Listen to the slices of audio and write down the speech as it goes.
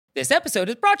This episode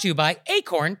is brought to you by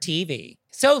Acorn TV.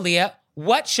 So, Leah,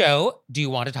 what show do you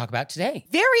want to talk about today?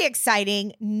 Very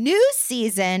exciting new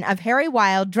season of Harry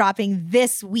Wild dropping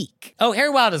this week. Oh, Harry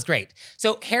Wild is great.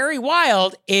 So Harry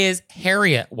Wild is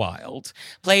Harriet Wild,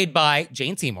 played by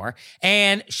Jane Seymour,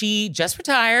 and she just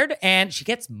retired and she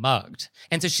gets mugged.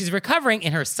 And so she's recovering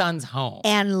in her son's home.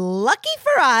 And lucky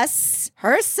for us,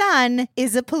 her son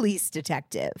is a police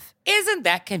detective. Isn't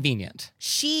that convenient?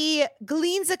 She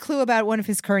gleans a clue about one of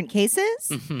his current cases.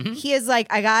 Mm-hmm. He is like,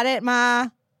 I got it, Ma.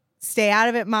 Stay out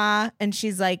of it, Ma. And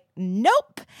she's like,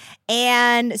 nope.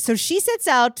 And so she sets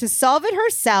out to solve it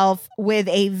herself with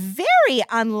a very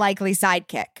unlikely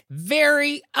sidekick.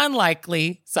 Very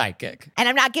unlikely sidekick. And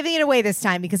I'm not giving it away this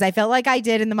time because I felt like I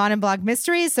did in the Mon and Blog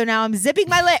Mysteries. So now I'm zipping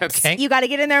my lips. Okay. You got to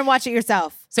get in there and watch it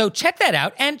yourself. So check that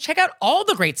out and check out all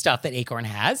the great stuff that Acorn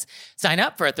has. Sign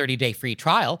up for a 30-day free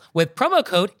trial with promo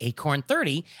code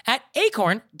ACORN30 at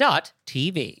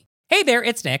acorn.tv. Hey there,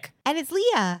 it's Nick. And it's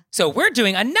Leah. So we're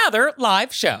doing another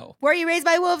live show. Were You Raised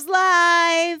by Wolves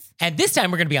live? And this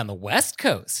time we're going to be on the West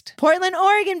Coast. Portland,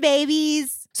 Oregon,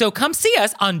 babies. So come see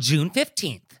us on June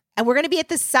 15th. And we're going to be at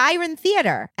the Siren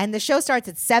Theater. And the show starts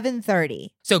at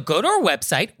 7:30. So go to our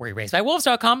website,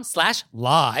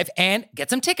 wereyouRaisedByWolves.com/live and get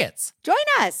some tickets. Join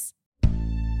us.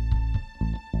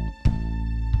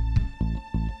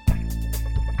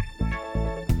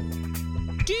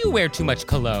 Do you wear too much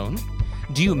cologne?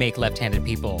 Do you make left-handed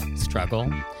people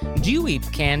struggle? Do you eat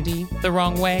candy the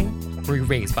wrong way? Were you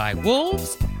raised by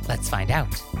wolves? Let's find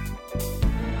out. Here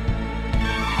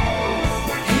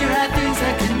are things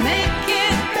that can make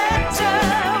it better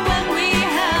when we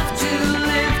have to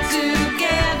live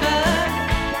together.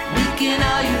 We can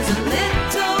all use a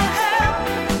little help.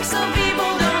 Some people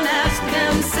don't ask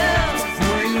themselves,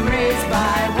 were you raised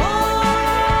by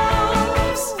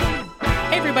wolves?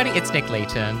 Hey everybody, it's Nick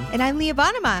Layton. And I'm Leah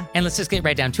Bonema. And let's just get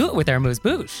right down to it with our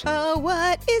amuse-bouche. Oh,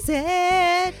 what is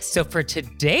it? So for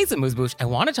today's amuse-bouche, I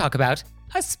want to talk about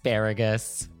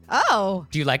asparagus. Oh.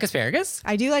 Do you like asparagus?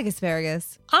 I do like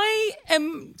asparagus. I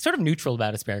am sort of neutral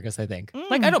about asparagus, I think.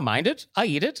 Like, I don't mind it. I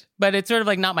eat it. But it's sort of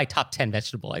like not my top 10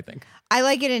 vegetable, I think. I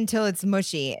like it until it's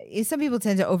mushy. Some people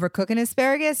tend to overcook an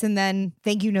asparagus and then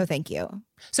thank you, no thank you.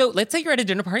 So let's say you're at a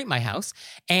dinner party at my house,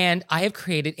 and I have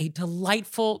created a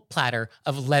delightful platter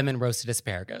of lemon roasted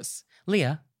asparagus.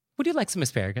 Leah, would you like some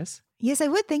asparagus? Yes, I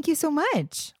would. Thank you so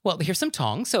much. Well, here's some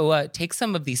tongs. So take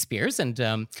some of these spears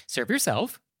and serve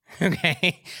yourself.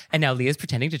 Okay. And now Leah's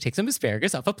pretending to take some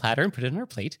asparagus off a platter and put it on her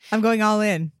plate. I'm going all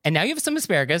in. And now you have some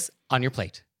asparagus on your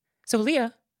plate. So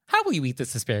Leah, how will you eat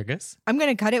this asparagus? I'm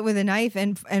going to cut it with a knife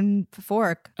and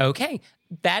fork. Okay.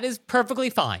 That is perfectly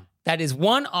fine. That is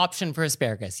one option for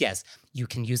asparagus. Yes, you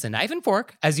can use a knife and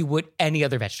fork as you would any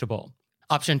other vegetable.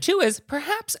 Option 2 is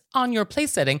perhaps on your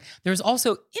place setting, there's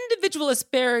also individual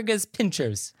asparagus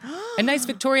pinchers, a nice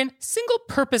Victorian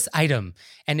single-purpose item,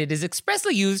 and it is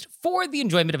expressly used for the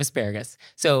enjoyment of asparagus.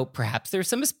 So perhaps there's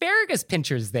some asparagus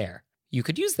pinchers there. You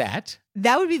could use that.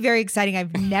 That would be very exciting.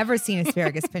 I've never seen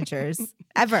asparagus pinchers,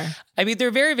 ever. I mean,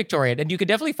 they're very Victorian, and you could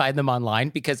definitely find them online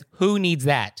because who needs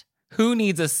that? Who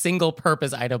needs a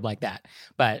single-purpose item like that?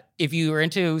 But if you are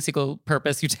into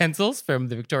single-purpose utensils from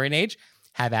the Victorian age,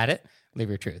 have at it. Live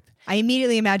your truth. I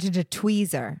immediately imagined a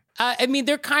tweezer. I mean,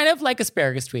 they're kind of like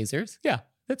asparagus tweezers. Yeah,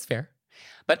 that's fair.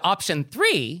 But option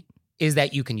 3 is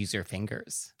that you can use your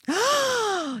fingers.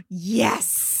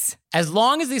 Yes. As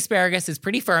long as the asparagus is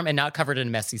pretty firm and not covered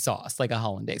in messy sauce, like a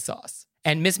hollandaise sauce.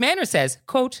 And Miss Manner says,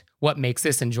 quote, what makes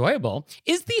this enjoyable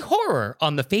is the horror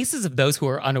on the faces of those who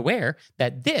are unaware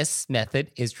that this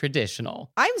method is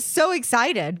traditional. I'm so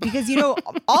excited because,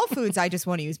 all foods, I just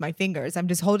want to use my fingers. I'm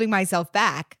just holding myself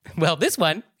back. Well, this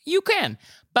one, you can.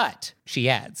 But, she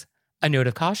adds, a note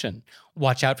of caution.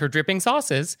 Watch out for dripping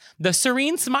sauces. The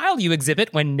serene smile you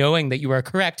exhibit when knowing that you are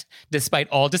correct, despite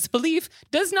all disbelief,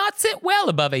 does not sit well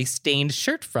above a stained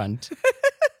shirt front.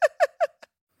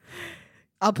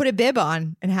 I'll put a bib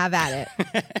on and have at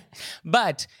it.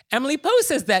 But Emily Poe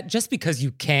says that just because you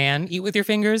can eat with your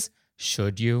fingers,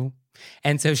 should you?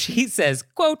 And so she says,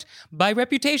 quote, by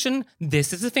reputation,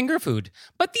 this is a finger food.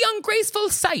 But the ungraceful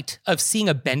sight of seeing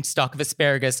a bent stalk of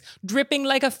asparagus dripping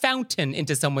like a fountain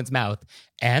into someone's mouth,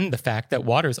 and the fact that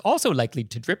water is also likely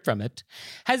to drip from it,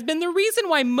 has been the reason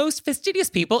why most fastidious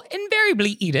people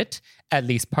invariably eat it, at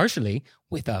least partially,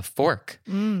 with a fork.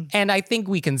 And I think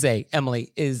we can say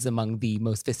Emily is among the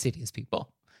most fastidious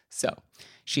people. So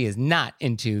she is not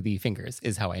into the fingers,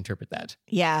 is how I interpret that.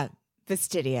 Yeah.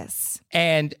 Fastidious.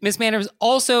 And Miss Manners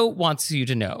also wants you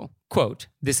to know, quote,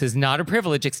 this is not a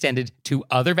privilege extended to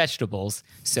other vegetables,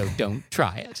 so don't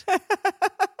try it.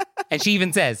 And she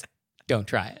even says, don't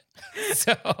try it.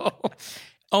 So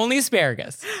Only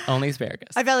asparagus. Only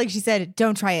asparagus. I felt like she said,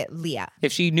 don't try it, Leah.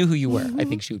 If she knew who you were, I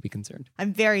think she would be concerned.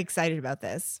 I'm very excited about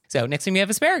this. So next time you have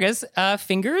asparagus,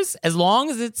 fingers, as long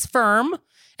as it's firm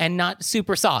and not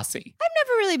super saucy. I've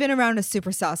never really been around a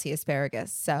super saucy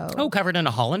asparagus, so. Oh, covered in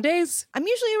a hollandaise? I'm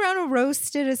usually around a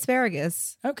roasted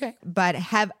asparagus, Okay. but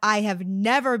I have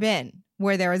never been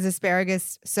where there was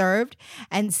asparagus served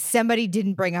and somebody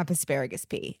didn't bring up asparagus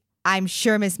pea. I'm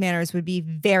sure Miss Manners would be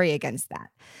very against that.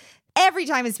 Every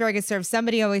time asparagus served,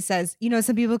 somebody always says,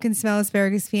 some people can smell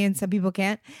asparagus pea and some people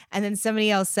can't. And then somebody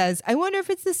else says, I wonder if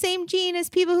it's the same gene as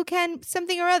people who can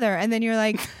something or other. And then you're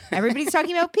like, everybody's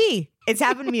talking about pea. It's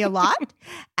happened to me a lot.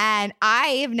 And I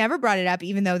have never brought it up,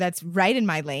 even though that's right in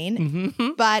my lane. Mm-hmm.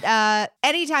 But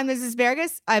anytime there's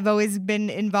asparagus, I've always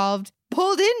been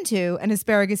pulled into an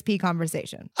asparagus pea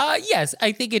conversation. Yes,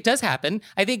 I think it does happen.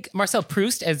 I think Marcel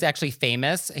Proust is actually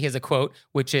famous. He has a quote,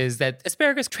 which is that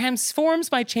asparagus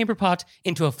transforms my chamber pot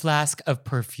into a flask of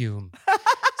perfume.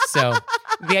 So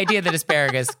the idea that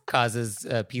asparagus causes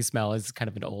pea smell is kind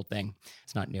of an old thing.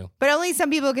 It's not new. But only some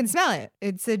people can smell it.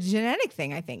 It's a genetic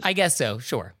thing, I think. I guess so,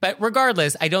 sure. But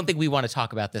regardless, I don't think we want to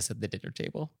talk about this at the dinner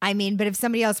table. I mean, but if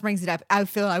somebody else brings it up, I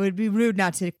feel I would be rude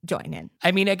not to join in.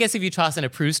 I mean, I guess if you toss in a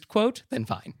Proust quote, then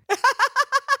fine.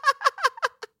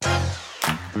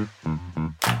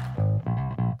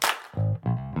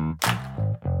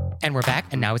 And we're back,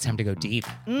 and now it's time to go deep.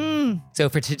 So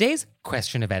for today's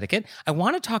question of etiquette, I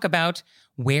want to talk about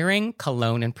wearing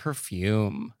cologne and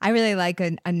perfume. I really like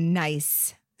a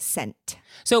nice scent.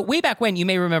 So way back when, you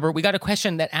may remember, we got a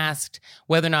question that asked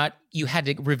whether or not you had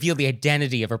to reveal the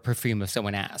identity of a perfume if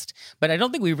someone asked. But I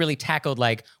don't think we really tackled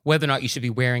whether or not you should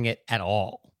be wearing it at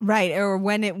all. Right, or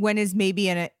when is maybe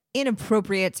an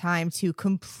inappropriate time to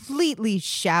completely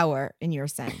shower in your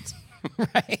scent.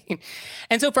 Right.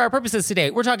 And so for our purposes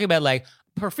today, we're talking about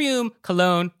perfume,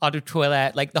 cologne, eau de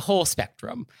toilette, the whole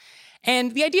spectrum.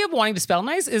 And the idea of wanting to smell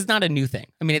nice is not a new thing.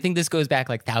 I mean, I think this goes back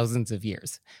thousands of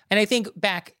years. And I think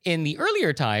back in the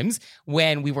earlier times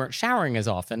when we weren't showering as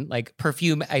often,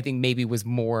 perfume, I think maybe was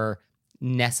more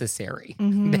necessary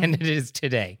than it is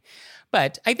today.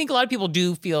 But I think a lot of people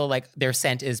do feel like their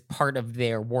scent is part of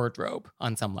their wardrobe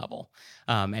on some level.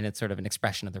 And it's sort of an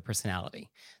expression of their personality.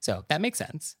 So that makes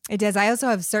sense. It does. I also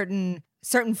have certain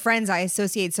friends I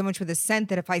associate so much with a scent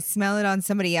that if I smell it on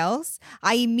somebody else,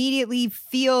 I immediately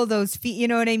feel those feet. You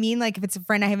know what I mean? If it's a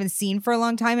friend I haven't seen for a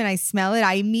long time and I smell it,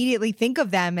 I immediately think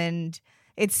of them, and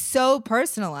it's so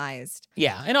personalized.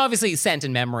 Yeah. And obviously scent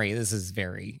and memory, this is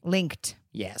very linked.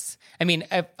 Yes. I mean,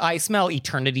 if I smell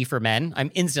eternity for men,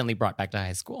 I'm instantly brought back to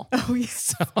high school. Oh,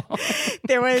 yes. So.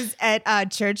 There was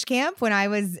at church camp when I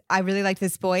really liked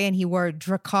this boy and he wore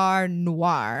Drakkar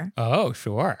Noir. Oh,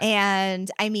 sure. And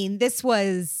I mean, this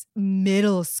was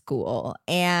middle school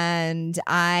and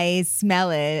I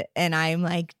smell it and I'm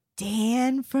like,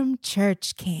 Dan from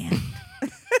church camp.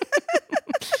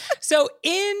 So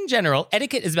in general,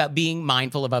 etiquette is about being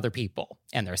mindful of other people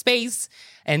and their space.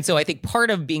 And so I think part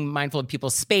of being mindful of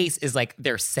people's space is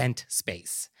their scent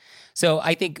space. So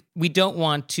I think we don't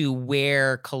want to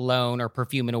wear cologne or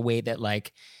perfume in a way that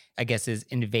I guess is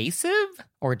invasive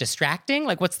or distracting.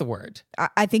 What's the word?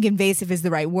 I think invasive is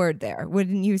the right word there.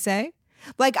 Wouldn't you say?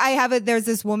 There's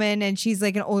this woman and she's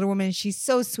an older woman and she's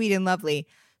so sweet and lovely.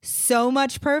 So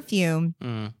much perfume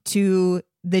to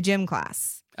the gym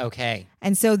class. Okay.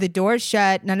 And so the door's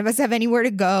shut. None of us have anywhere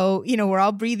to go. We're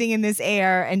all breathing in this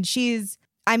air. And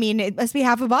it must be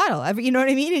half a bottle. You know what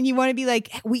I mean? And you want to be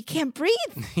we can't breathe.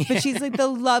 Yeah. But she's the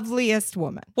loveliest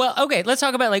woman. Well, okay. Let's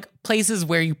talk about places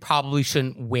where you probably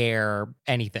shouldn't wear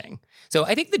anything. So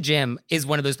I think the gym is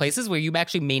one of those places where you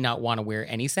actually may not want to wear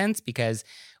any scents because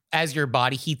as your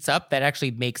body heats up, that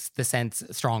actually makes the scents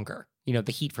stronger.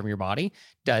 The heat from your body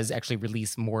does actually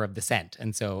release more of the scent.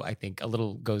 And so I think a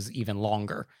little goes even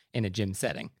longer in a gym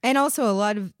setting. And also a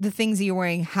lot of the things that you're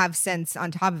wearing have scents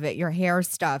on top of it. Your hair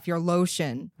stuff, your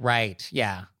lotion. Right.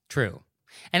 Yeah, true.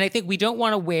 And I think we don't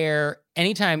want to wear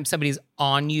anytime somebody's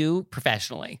on you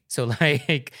professionally. So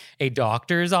a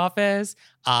doctor's office,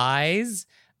 eyes,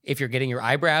 if you're getting your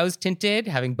eyebrows tinted,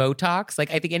 having Botox.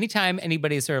 I think anytime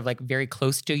anybody is sort of very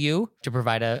close to you to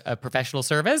provide a professional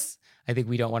service, I think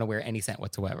we don't want to wear any scent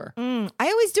whatsoever. I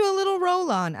always do a little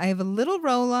roll-on. I have a little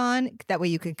roll-on. That way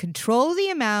you can control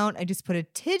the amount. I just put a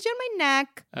tidge on my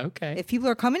neck. Okay. If people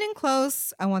are coming in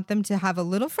close, I want them to have a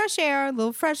little fresh air, a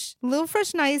little fresh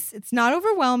nice. It's not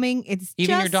overwhelming. It's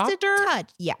even just your doctor? a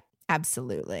touch. Yeah,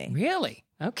 absolutely. Really?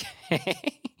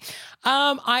 Okay.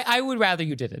 I would rather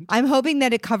you didn't. I'm hoping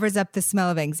that it covers up the smell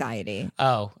of anxiety.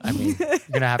 Oh, I mean, you're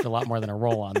going to have a lot more than a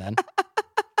roll-on then.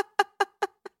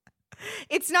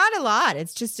 It's not a lot.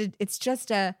 It's just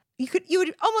a, You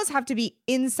would almost have to be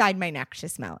inside my neck to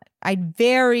smell it. I'd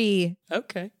very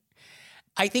Okay.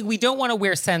 I think we don't want to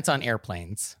wear scents on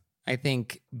airplanes. I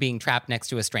think being trapped next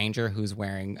to a stranger who's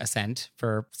wearing a scent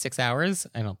for 6 hours,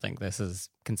 I don't think this is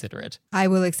considerate. I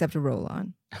will accept a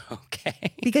roll-on.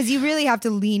 Okay. Because you really have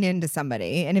to lean into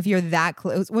somebody. And if you're that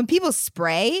close, when people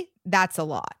spray, that's a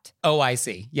lot. Oh, I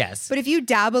see. Yes. But if you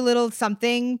dab a little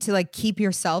something to like keep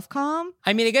yourself calm.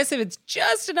 I mean, I guess if it's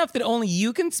just enough that only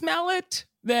you can smell it,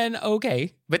 then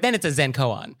okay. But then it's a Zen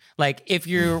koan. Like if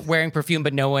you're wearing perfume,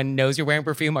 but no one knows you're wearing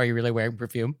perfume, are you really wearing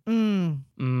perfume?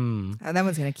 Oh, that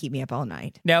one's going to keep me up all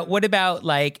night. Now, what about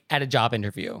like at a job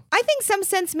interview? I think some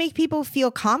scents make people feel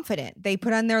confident. They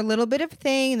put on their little bit of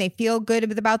thing and they feel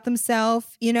good about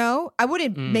themselves. You know, I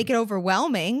wouldn't make it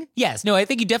overwhelming. Yes. No, I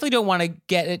think you definitely don't want to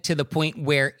get it to the point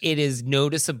where it is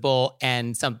noticeable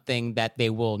and something that they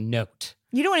will note.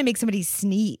 You don't want to make somebody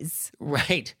sneeze.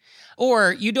 Right.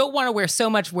 Or you don't want to wear so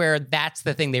much where that's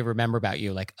the thing they remember about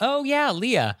you. Like, oh yeah,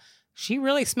 Leah, she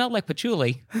really smelled like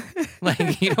patchouli.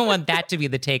 Like you don't want that to be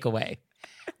the takeaway.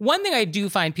 One thing I do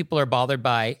find people are bothered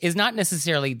by is not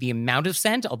necessarily the amount of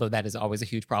scent, although that is always a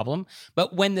huge problem,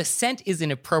 but when the scent is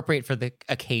inappropriate for the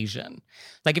occasion.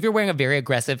 Like if you're wearing a very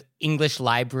aggressive English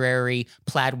library,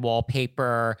 plaid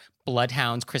wallpaper,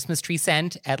 bloodhounds, Christmas tree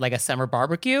scent at like a summer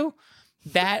barbecue,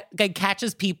 that like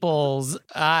catches people's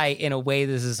eye in a way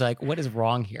that is like, what is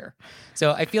wrong here?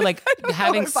 So I feel like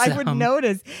having I would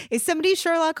notice. Is somebody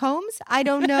Sherlock Holmes? I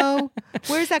don't know.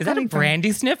 Where's that is coming that a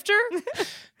brandy snifter?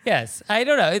 Yes, I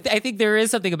don't know. I think there is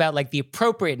something about like the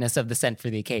appropriateness of the scent for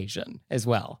the occasion as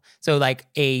well. So like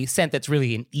a scent that's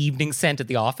really an evening scent at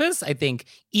the office, I think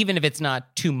even if it's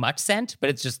not too much scent,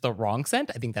 but it's just the wrong scent,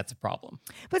 I think that's a problem.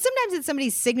 But sometimes it's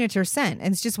somebody's signature scent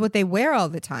and it's just what they wear all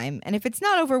the time. And if it's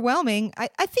not overwhelming, I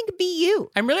think be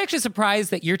you. I'm really actually surprised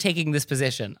that you're taking this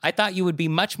position. I thought you would be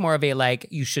much more of a like,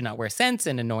 you should not wear scents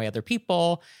and annoy other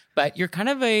people. But you're kind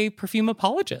of a perfume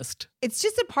apologist. It's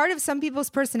just a part of some people's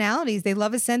personalities. They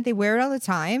love a scent. They wear it all the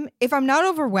time. If I'm not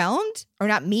overwhelmed, or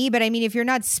not me, but I mean, if you're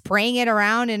not spraying it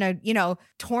around in a,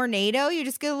 tornado, you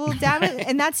just get a little dab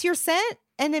and that's your scent.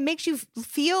 And it makes you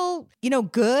feel,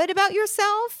 good about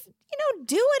yourself.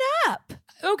 Do it up.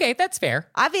 Okay, that's fair.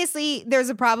 Obviously, there's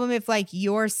a problem if like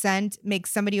your scent makes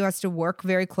somebody who has to work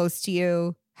very close to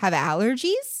you have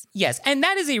allergies. Yes, and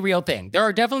that is a real thing. There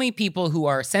are definitely people who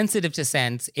are sensitive to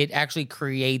scents. It actually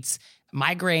creates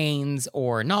migraines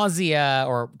or nausea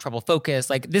or trouble focus.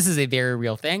 Like this is a very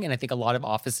real thing. And I think a lot of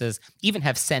offices even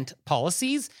have scent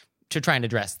policies to try and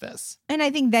address this. And I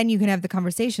think then you can have the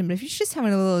conversation. But if you're just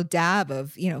having a little dab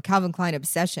of, Calvin Klein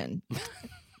obsession,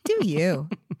 do you?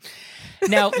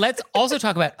 Now, let's also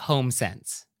talk about home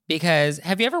scents. Because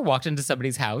have you ever walked into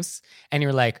somebody's house and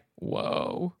you're like,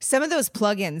 whoa. Some of those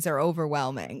plugins are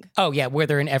overwhelming. Oh, yeah, where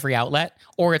they're in every outlet.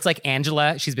 Or it's like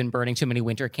Angela, she's been burning too many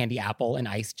winter candy apple and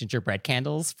iced gingerbread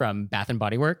candles from Bath and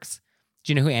Body Works.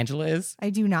 Do you know who Angela is? I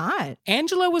do not.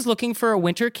 Angela was looking for a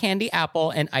winter candy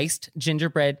apple and iced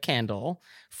gingerbread candle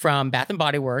from Bath and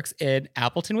Body Works in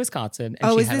Appleton, Wisconsin.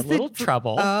 And she had a little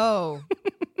trouble. Oh.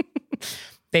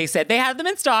 They said they had them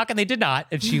in stock and they did not.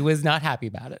 And she was not happy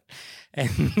about it.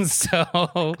 And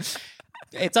so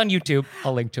it's on YouTube.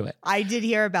 I'll link to it. I did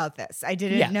hear about this. I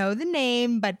didn't know the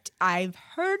name, but I've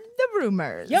heard the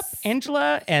rumors. Yep.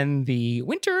 Angela and the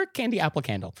winter candy apple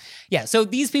candle. Yeah. So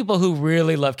these people who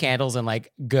really love candles and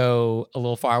like go a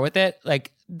little far with it,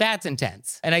 like that's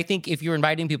intense. And I think if you're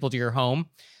inviting people to your home,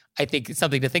 I think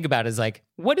something to think about is like,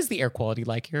 what is the air quality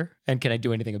like here? And can I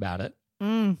do anything about it?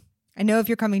 I know if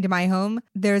you're coming to my home,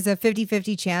 there's a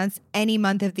 50-50 chance any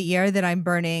month of the year that I'm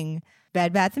burning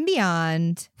Bed Bath &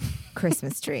 Beyond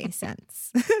Christmas tree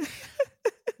scents.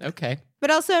 Okay.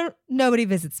 But also, nobody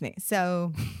visits me,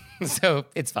 so... So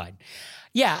it's fine.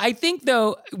 Yeah, I think,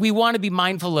 though, we want to be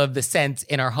mindful of the scents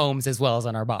in our homes as well as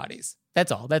on our bodies. That's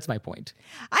all. That's my point.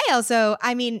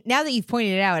 I mean, now that you've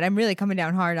pointed it out, I'm really coming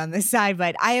down hard on this side,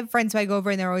 but I have friends who I go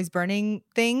over and they're always burning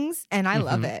things, and I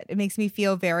love it. It makes me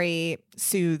feel very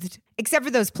soothed, except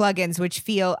for those plugins, which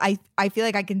I feel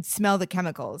like I can smell the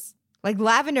chemicals. Like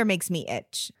lavender makes me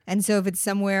itch. And so if it's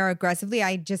somewhere aggressively,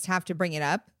 I just have to bring it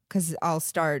up because I'll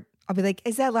be like,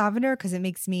 is that lavender? Because it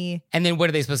makes me... And then what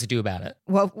are they supposed to do about it?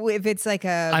 Well, if it's like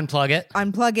Unplug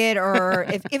it? Or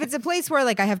if it's a place where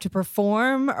like I have to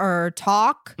perform or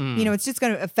talk, it's just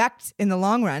going to affect in the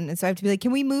long run. And so I have to be like,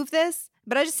 can we move this?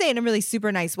 but I just say it in a really super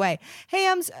nice way. Hey,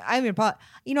 I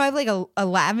have like a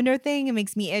lavender thing. It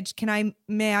makes me itch.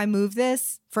 May I move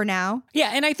this for now?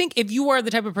 Yeah, and I think if you are the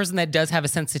type of person that does have a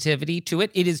sensitivity to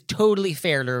it, it is totally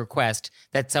fair to request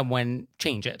that someone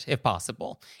change it, if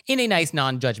possible, in a nice,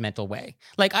 non-judgmental way.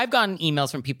 Like, I've gotten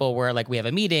emails from people where, like, we have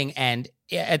a meeting, and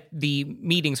at the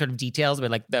meeting sort of details,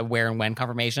 with like the where and when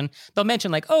confirmation, they'll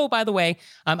mention like, oh, by the way,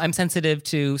 I'm sensitive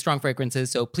to strong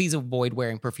fragrances, so please avoid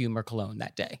wearing perfume or cologne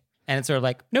that day. And it's sort of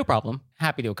like, no problem.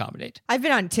 Happy to accommodate. I've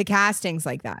been on to castings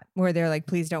like that where they're like,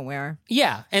 please don't wear.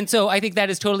 Yeah. And so I think that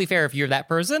is totally fair. If you're that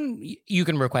person, you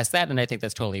can request that. And I think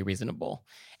that's totally reasonable.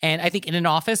 And I think in an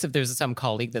office, if there's some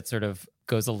colleague that sort of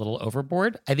goes a little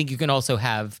overboard, I think you can also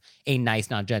have a nice,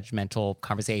 non-judgmental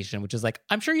conversation, which is like,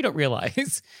 I'm sure you don't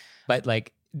realize, but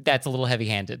like, that's a little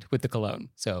heavy-handed with the cologne.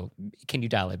 So can you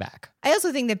dial it back? I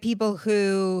also think that people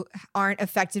who aren't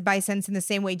affected by scents in the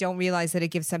same way don't realize that it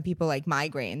gives some people like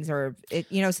migraines or,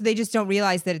 so they just don't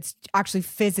realize that it's actually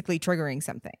physically triggering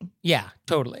something. Yeah,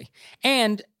 totally.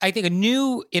 And I think a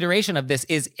new iteration of this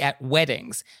is at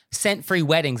weddings. Scent-free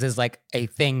weddings is like a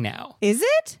thing now. Is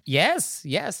it? Yes.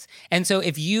 And so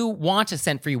if you want a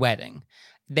scent-free wedding,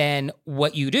 then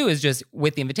what you do is just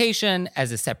with the invitation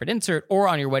as a separate insert or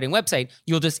on your wedding website,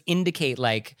 you'll just indicate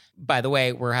like, by the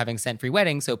way, we're having scent-free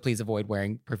weddings, so please avoid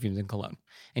wearing perfumes and cologne.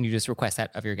 And you just request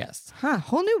that of your guests.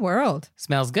 Whole new world.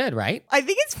 Smells good, right? I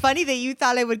think it's funny that you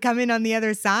thought I would come in on the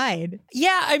other side.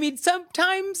 Yeah, I mean,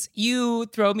 sometimes you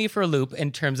throw me for a loop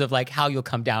in terms of like how you'll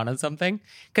come down on something.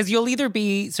 Because you'll either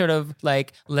be sort of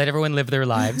like, let everyone live their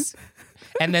lives.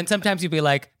 And then sometimes you'll be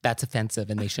like, that's offensive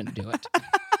and they shouldn't do it.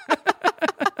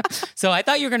 So I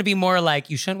thought you were going to be more like,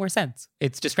 you shouldn't wear scents.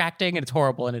 It's distracting and it's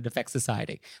horrible and it affects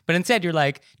society. But instead you're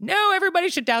like, no, everybody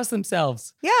should douse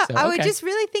themselves. Yeah, so, I would just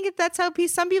really think that's how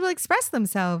some people express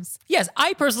themselves. Yes,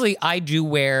 I do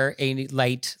wear a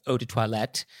light eau de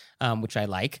toilette, which I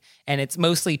like. And it's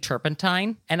mostly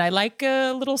turpentine. And I like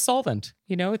a little solvent.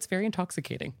 It's very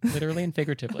intoxicating, literally and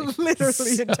figuratively.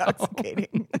 Literally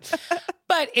intoxicating.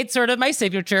 But it's sort of my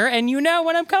signature, and you know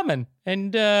when I'm coming.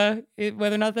 And whether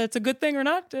or not that's a good thing or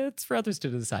not, it's for others to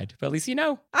decide. But at least you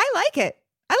know. I like it.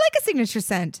 I like a signature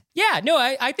scent. Yeah, no,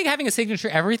 I think having a signature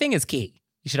everything is key.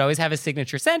 You should always have a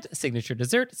signature scent, a signature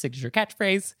dessert, a signature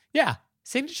catchphrase. Yeah,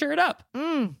 signature it up.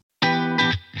 And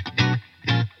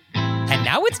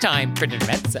now it's time for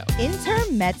Intermezzo.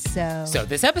 Intermezzo. So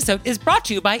this episode is brought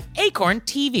to you by Acorn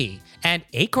TV. And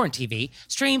Acorn TV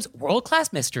streams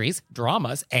world-class mysteries,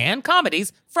 dramas, and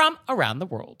comedies from around the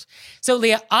world. So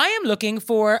Leah, I am looking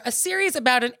for a series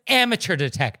about an amateur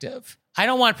detective. I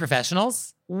don't want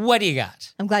professionals. What do you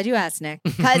got? I'm glad you asked, Nick.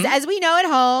 Because as we know at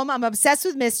home, I'm obsessed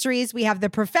with mysteries. We have the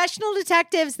professional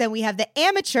detectives, then we have the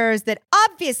amateurs that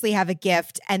obviously have a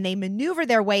gift and they maneuver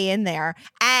their way in there.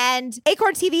 And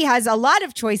Acorn TV has a lot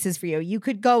of choices for you. You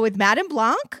could go with Madame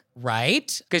Blanc.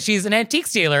 Right? Because she's an antique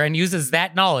dealer and uses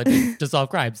that knowledge to solve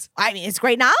crimes. I mean, it's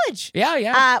great knowledge.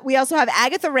 Yeah. We also have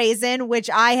Agatha Raisin, which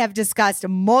I have discussed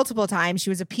multiple times. She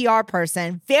was a PR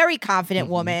person, very confident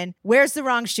woman, wears the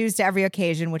wrong shoes to every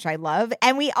occasion, which I love.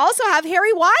 And we also have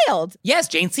Harry Wilde. Yes,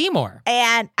 Jane Seymour.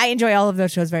 And I enjoy all of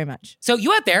those shows very much. So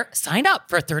you out there, sign up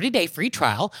for a 30-day free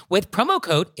trial with promo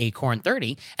code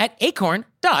ACORN30 at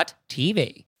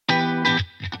acorn.tv.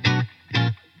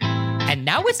 And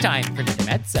now it's time for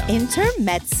Intermezzo.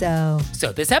 Intermezzo.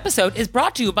 So this episode is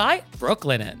brought to you by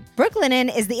Brooklinen.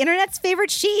 Brooklinen is the internet's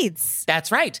favorite sheets. That's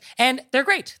right. And they're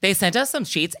great. They sent us some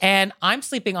sheets, and I'm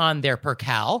sleeping on their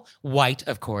Percal, white,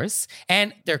 of course.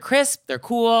 And they're crisp, they're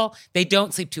cool, they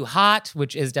don't sleep too hot,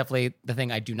 which is definitely the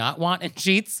thing I do not want in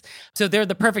sheets. So they're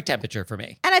the perfect temperature for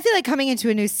me. And I feel like coming into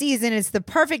a new season, it's the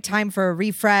perfect time for a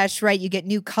refresh, right? You get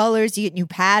new colors, you get new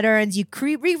patterns, you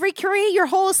recreate your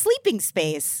whole sleeping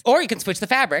space. Or you can switch the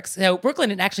fabrics. So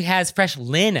Brooklinen actually has fresh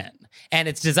linen, and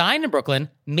it's designed in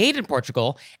Brooklyn, made in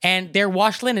Portugal, and their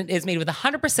wash linen is made with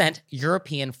 100%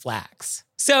 European flax.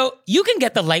 So you can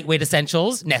get the lightweight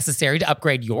essentials necessary to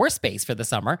upgrade your space for the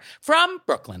summer from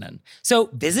Brooklinen. So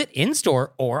visit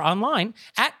in-store or online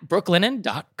at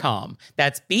brooklinen.com.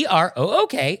 That's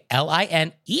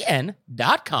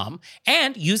BROOKLINEN.com,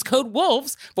 and use code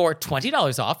WOLVES for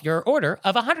 $20 off your order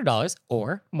of $100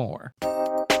 or more.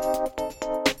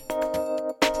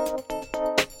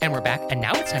 And we're back, and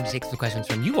now it's time to take some questions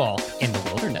from you all in the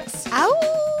wilderness. Ow!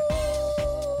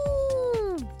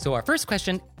 So our first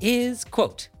question is,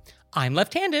 quote, I'm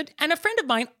left-handed, and a friend of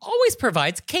mine always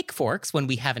provides cake forks when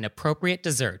we have an appropriate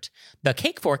dessert. The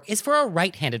cake fork is for a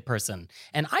right-handed person,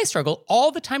 and I struggle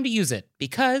all the time to use it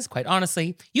because, quite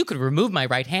honestly, you could remove my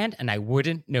right hand and I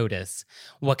wouldn't notice.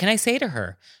 What can I say to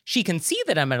her? She can see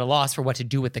that I'm at a loss for what to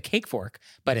do with the cake fork,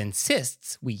 but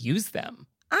insists we use them.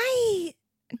 I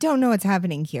don't know what's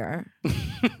happening here.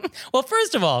 Well,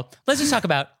 first of all, let's just talk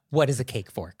about what is a cake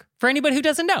fork for anybody who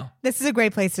doesn't know. This is a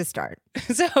great place to start.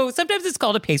 So sometimes it's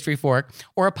called a pastry fork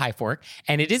or a pie fork,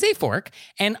 and it is a fork.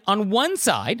 And on one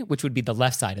side, which would be the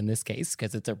left side in this case,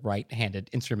 because it's a right-handed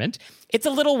instrument, it's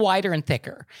a little wider and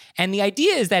thicker. And the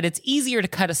idea is that it's easier to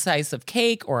cut a slice of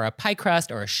cake or a pie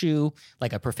crust or a choux,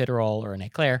 like a profiterole or an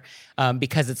eclair,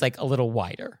 because it's like a little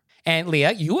wider. And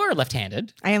Leah, you are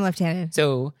left-handed. I am left-handed.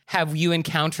 So have you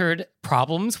encountered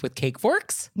problems with cake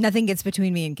forks? Nothing gets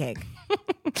between me and cake.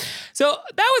 So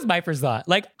that was my first thought.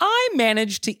 Like, I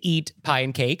manage to eat pie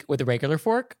and cake with a regular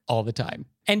fork all the time.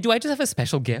 And do I just have a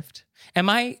special gift? Am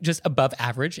I just above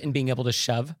average in being able to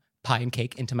shove pie and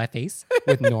cake into my face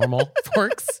with normal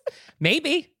forks?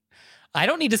 Maybe. I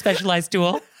don't need a specialized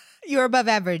tool. You're above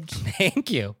average.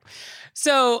 Thank you.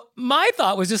 So my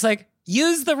thought was just like,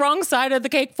 use the wrong side of the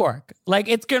cake fork. Like,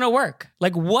 it's going to work.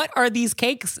 Like, what are these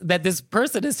cakes that this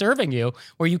person is serving you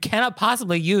where you cannot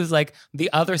possibly use like the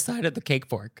other side of the cake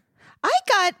fork? I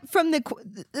got from my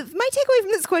takeaway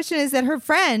from this question is that her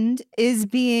friend is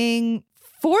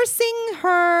forcing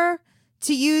her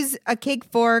to use a cake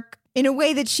fork in a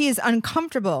way that she is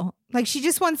uncomfortable. Like, she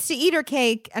just wants to eat her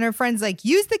cake and her friend's like,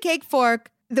 use the cake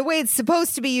fork the way it's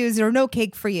supposed to be used or no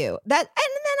cake for you. And then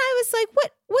I was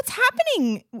like, what's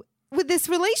happening with this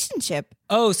relationship?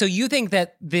 Oh, so you think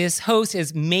that this host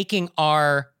is making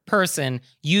our person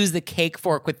use the cake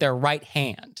fork with their right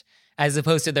hand as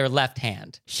opposed to their left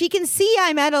hand? She can see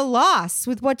I'm at a loss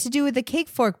with what to do with the cake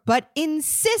fork, but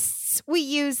insists we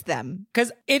use them.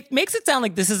 Because it makes it sound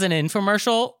like this is an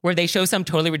infomercial where they show some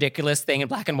totally ridiculous thing in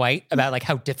black and white about like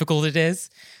how difficult it is,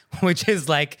 which is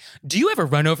like, do you ever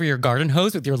run over your garden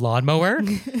hose with your lawnmower?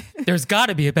 There's got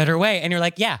to be a better way. And you're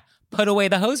like, yeah. Put away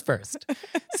the hose first.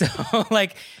 So,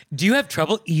 like, do you have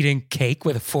trouble eating cake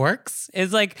with forks?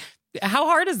 It's like, how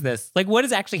hard is this? Like, what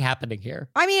is actually happening here?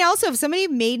 I mean, also, if somebody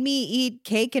made me eat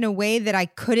cake in a way that I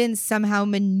couldn't somehow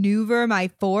maneuver my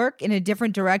fork in a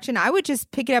different direction, I would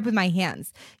just pick it up with my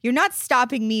hands. You're not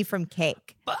stopping me from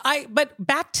cake. But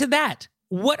back to that.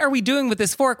 What are we doing with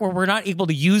this fork where we're not able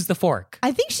to use the fork?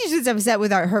 I think she's just upset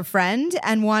with her friend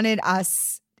and wanted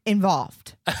us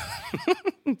involved.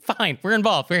 Fine, we're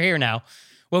involved. We're here now.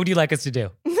 What would you like us to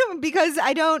do? Because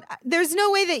there's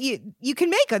no way that you can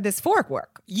make this fork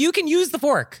work. You can use the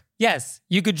fork. Yes,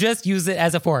 you could just use it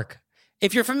as a fork.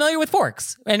 If you're familiar with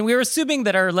forks, and we're assuming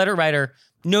that our letter writer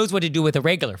knows what to do with a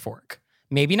regular fork.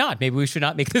 Maybe not. Maybe we should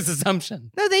not make this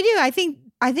assumption. No, they do. I think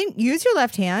use your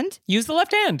left hand. Use the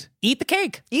left hand. Eat the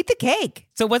cake. Eat the cake.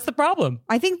 So what's the problem?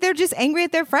 I think they're just angry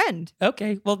at their friend.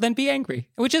 Okay, well then be angry,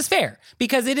 which is fair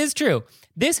because it is true.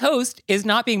 This host is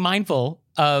not being mindful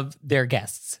of their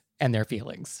guests and their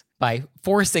feelings by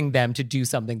forcing them to do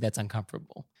something that's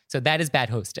uncomfortable. So that is bad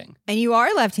hosting. And you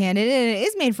are left-handed, and it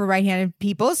is made for right-handed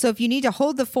people. So if you need to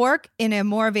hold the fork in a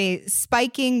more of a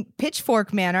spiking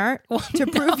pitchfork manner to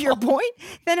prove your point,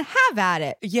 then have at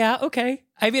it. Yeah, okay.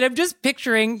 I mean, I'm just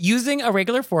picturing using a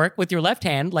regular fork with your left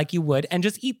hand like you would and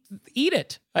just eat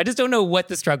it. I just don't know what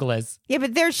the struggle is. Yeah,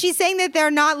 but she's saying that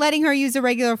they're not letting her use a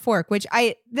regular fork,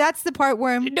 that's the part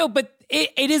where No, but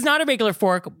it is not a regular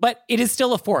fork, but it is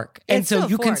still a fork. And so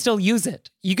you can still use it.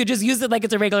 You could just use it like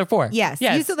it's a regular fork. Yes,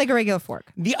 use it like a regular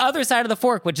fork. The other side of the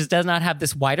fork, which does not have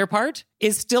this wider part,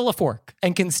 is still a fork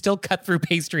and can still cut through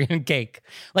pastry and cake.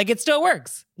 Like, it still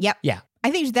works. Yep. Yeah. I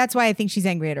think that's why I think she's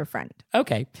angry at her friend.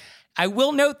 Okay. I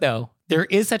will note, though, there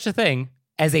is such a thing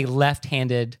as a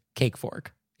left-handed cake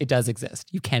fork. It does exist.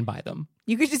 You can buy them.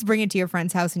 You could just bring it to your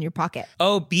friend's house in your pocket.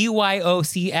 Oh,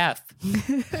 BYOCF.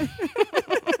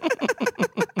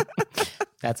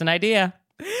 That's an idea.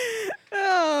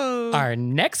 Oh. Our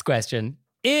next question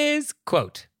is,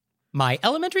 quote, my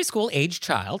elementary school age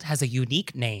child has a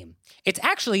unique name. It's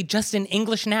actually just an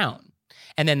English noun.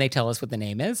 And then they tell us what the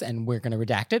name is, and we're going to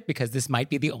redact it because this might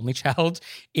be the only child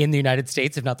in the United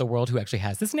States, if not the world, who actually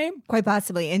has this name. Quite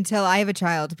possibly, until I have a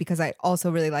child, because I also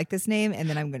really like this name, and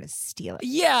then I'm going to steal it.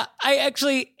 Yeah,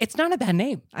 it's not a bad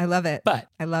name. I love it. But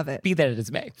I love it. Be that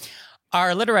as may.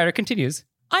 Our letter writer continues,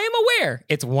 I am aware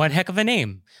it's one heck of a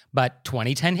name, but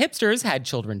 2010 hipsters had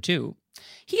children too.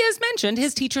 He has mentioned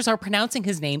his teachers are pronouncing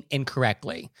his name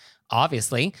incorrectly.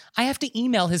 Obviously, I have to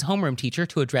email his homeroom teacher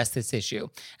to address this issue,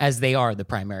 as they are the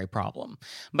primary problem.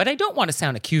 But I don't want to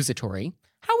sound accusatory.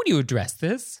 How would you address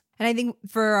this? And I think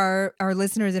for our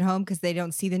listeners at home, because they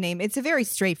don't see the name, it's a very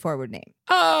straightforward name.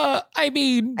 I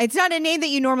mean, It's not a name that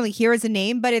you normally hear as a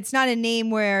name, but it's not a name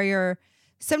where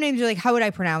some names you're like, how would I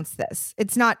pronounce this?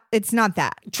 It's not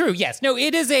that. true, yes. No,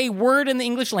 it is a word in the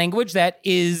English language that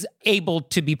is able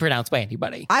to be pronounced by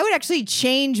anybody. I would actually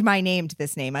change my name to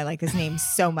this name. I like this name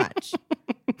so much.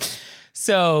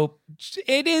 So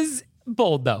it is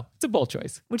bold, though. It's a bold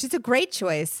choice. Which is a great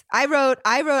choice. I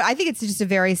think it's just a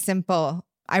very simple,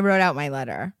 I wrote out my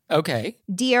letter. Okay.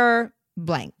 Dear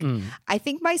blank, I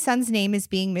think my son's name is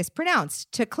being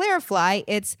mispronounced. To clarify,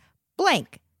 it's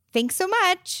blank. Thanks so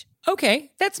much.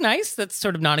 Okay, that's nice. That's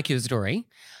sort of non-accusatory.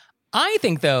 I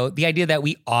think, though, the idea that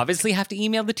we obviously have to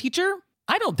email the teacher,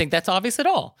 I don't think that's obvious at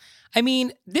all. I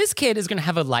mean, this kid is going to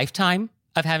have a lifetime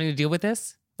of having to deal with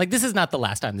this. Like, this is not the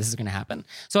last time this is going to happen.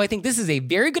 So I think this is a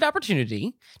very good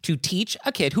opportunity to teach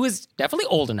a kid who is definitely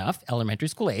old enough, elementary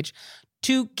school age,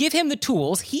 to give him the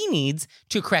tools he needs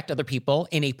to correct other people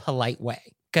in a polite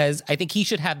way. Because I think he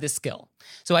should have this skill.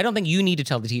 So I don't think you need to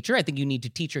tell the teacher. I think you need to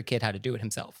teach your kid how to do it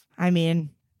himself. I mean,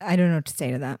 I don't know what to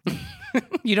say to that.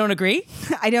 You don't agree?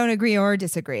 I don't agree or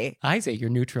disagree. I say you're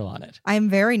neutral on it. I'm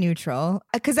very neutral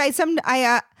because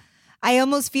I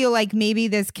almost feel like maybe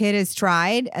this kid has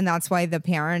tried and that's why the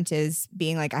parent is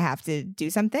being like, I have to do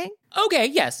something. Okay,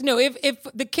 yes. No, if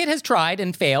the kid has tried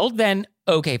and failed, then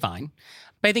okay, fine.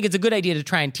 But I think it's a good idea to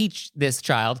try and teach this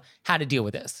child how to deal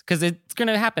with this because it's going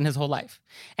to happen his whole life.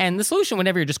 And the solution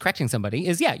whenever you're just correcting somebody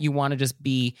is, you want to just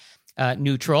be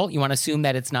neutral. You want to assume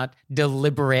that it's not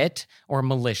deliberate or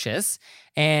malicious.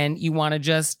 And you want to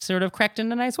just sort of correct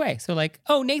in a nice way. So like,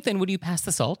 oh, Nathan, would you pass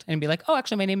the salt? And be like, oh,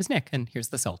 actually, my name is Nick. And here's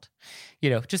the salt.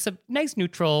 Just a nice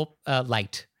neutral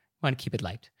light. I want to keep it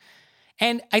light.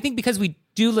 And I think because we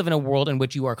do live in a world in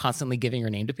which you are constantly giving your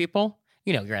name to people,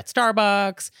 you're at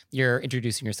Starbucks, you're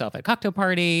introducing yourself at a cocktail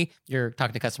party, you're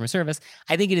talking to customer service.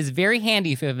 I think it is very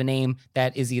handy if you have a name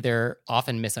that is either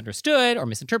often misunderstood or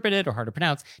misinterpreted or hard to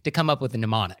pronounce to come up with a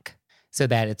mnemonic so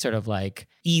that it's sort of like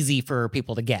easy for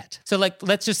people to get. So like,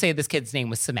 let's just say this kid's name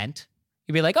was Cement.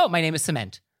 You'd be like, oh, my name is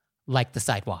Cement, like the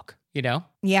sidewalk,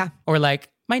 Yeah. Or like,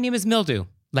 my name is Mildew,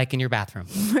 like in your bathroom,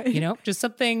 just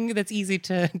something that's easy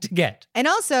to get. And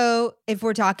also, if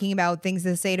we're talking about things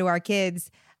to say to our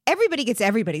kids, everybody gets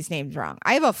everybody's names wrong.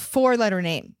 I have a 4-letter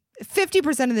name.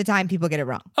 50% of the time, people get it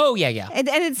wrong. Oh, yeah. And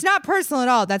it's not personal at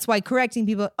all. That's why correcting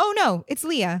people, oh, no, it's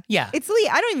Leah. Yeah. It's Leah.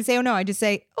 I don't even say, oh, no. I just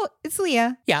say, oh, it's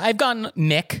Leah. Yeah, I've gotten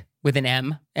Nick with an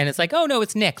M, and it's like, oh, no,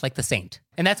 it's Nick, like the saint.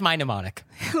 And that's my mnemonic.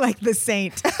 Like the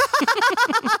saint.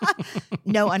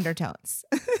 No undertones.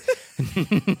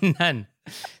 None.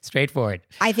 Straightforward.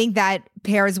 I think that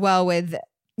pairs well with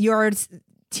yours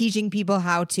teaching people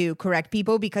how to correct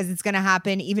people because it's going to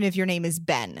happen even if your name is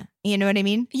Ben. You know what I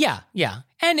mean? Yeah.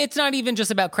 And it's not even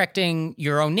just about correcting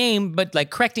your own name, but like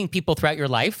correcting people throughout your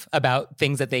life about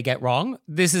things that they get wrong.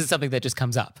 This is something that just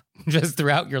comes up just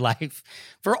throughout your life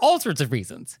for all sorts of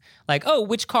reasons. Like, oh,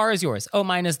 which car is yours? Oh,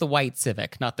 mine is the white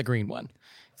Civic, not the green one.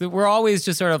 So we're always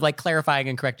just sort of like clarifying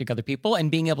and correcting other people,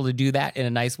 and being able to do that in a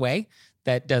nice way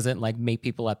that doesn't like make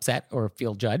people upset or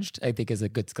feel judged, I think is a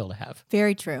good skill to have.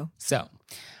 Very true. So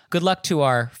good luck to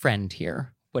our friend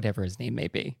here, whatever his name may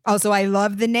be. Also, I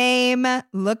love the name.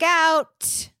 Look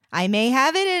out. I may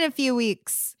have it in a few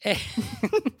weeks.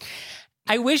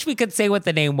 I wish we could say what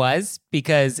the name was,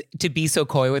 because to be so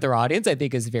coy with our audience, I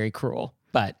think is very cruel.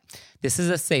 But this is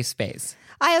a safe space.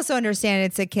 I also understand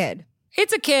it's a kid.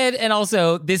 It's a kid, and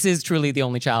also this is truly the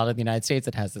only child in the United States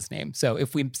that has this name. So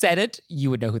if we said it, you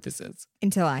would know who this is.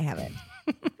 Until I have it.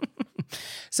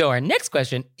 So our next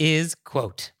question is,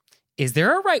 quote, is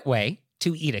there a right way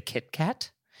to eat a Kit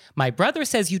Kat? My brother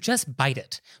says you just bite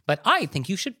it, but I think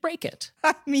you should break it.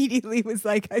 I immediately was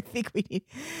like, I think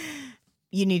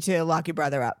you need to lock your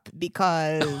brother up,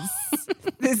 because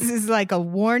this is like a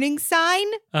warning sign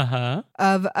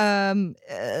of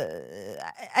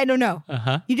I don't know.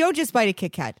 You don't just bite a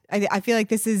Kit Kat. I feel like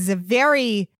this is a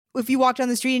very, if you walked on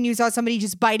the street and you saw somebody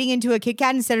just biting into a Kit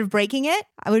Kat instead of breaking it,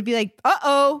 I would be like,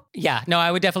 uh-oh. Yeah, no,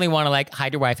 I would definitely want to like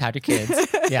hide your wife, hide your kids.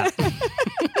 Yeah.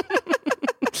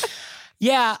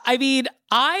 Yeah, I mean,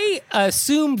 I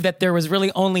assumed that there was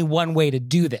really only one way to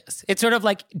do this. It's sort of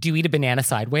like, do you eat a banana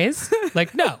sideways?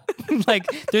 Like, no. Like,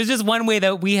 there's just one way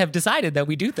that we have decided that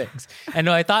we do things. And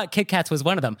no, I thought Kit Kats was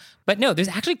one of them. But no, there's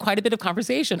actually quite a bit of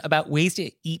conversation about ways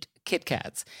to eat Kit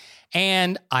Kats.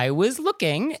 And I was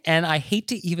looking, and I hate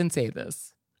to even say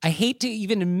this. I hate to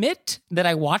even admit that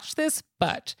I watched this,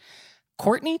 but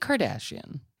Kourtney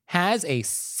Kardashian has a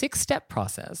 6-step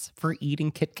process for eating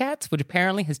Kit Kats, which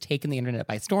apparently has taken the internet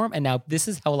by storm. And now this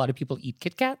is how a lot of people eat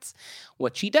Kit Kats.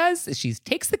 What she does is she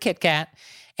takes the Kit Kat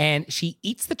And she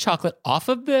eats the chocolate off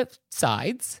of the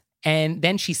sides, and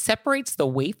then she separates the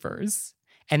wafers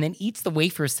and then eats the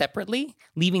wafers separately,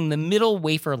 leaving the middle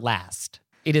wafer last.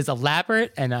 It is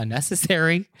elaborate and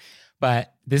unnecessary,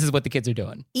 but this is what the kids are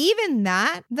doing. Even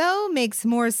that, though, makes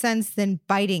more sense than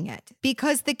biting it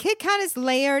because the Kit Kat is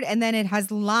layered and then it has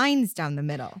lines down the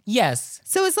middle. Yes.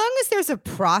 So as long as there's a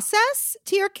process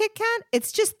to your Kit Kat,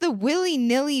 it's just the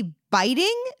willy-nilly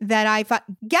biting that I thought,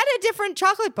 get a different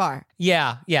chocolate bar.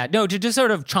 Yeah. No, to just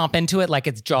sort of chomp into it like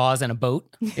it's Jaws in a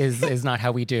boat is not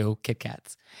how we do Kit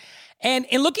Kats. And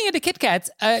in looking at the Kit Kats,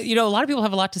 a lot of people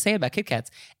have a lot to say about Kit Kats.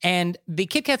 And the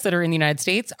Kit Kats that are in the United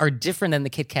States are different than the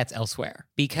Kit Kats elsewhere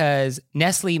because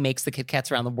Nestle makes the Kit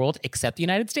Kats around the world except the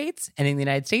United States. And in the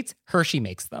United States, Hershey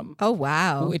makes them. Oh,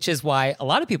 wow. Which is why a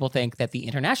lot of people think that the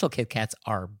international Kit Kats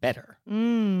are better.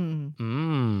 And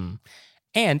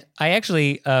I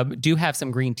actually do have some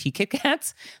green tea Kit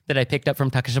Kats that I picked up from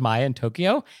Takashimaya in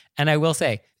Tokyo. And I will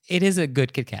say, it is a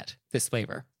good Kit Kat, this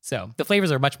flavor. So the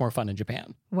flavors are much more fun in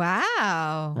Japan.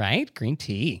 Wow. Right? Green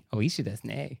tea. Oishi desu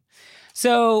ne.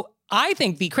 So I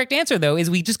think the correct answer, though, is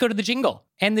we just go to the jingle.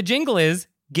 And the jingle is,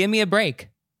 give me a break.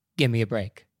 Give me a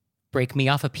break. Break me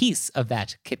off a piece of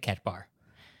that Kit Kat bar.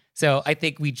 So I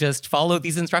think we just follow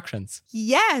these instructions.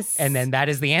 Yes. And then that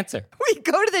is the answer. We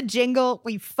go to the jingle.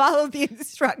 We follow the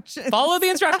instructions. Follow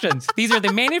the instructions. These are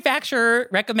the manufacturer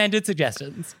recommended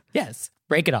suggestions. Yes.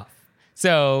 Break it off.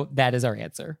 So that is our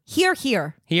answer. Here.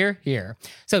 Here.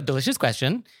 So delicious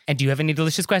question. And do you have any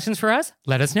delicious questions for us?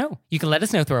 Let us know. You can let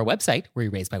us know through our website,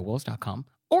 wereraisedbywolves.com,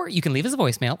 or you can leave us a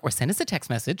voicemail or send us a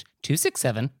text message,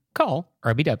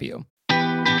 267-CALL-RBW.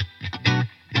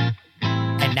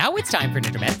 And now it's time for an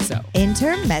intermezzo.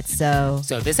 Intermezzo.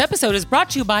 So this episode is brought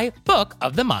to you by Book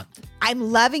of the Month.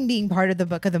 I'm loving being part of the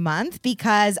Book of the Month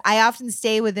because I often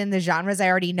stay within the genres I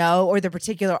already know or the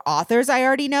particular authors I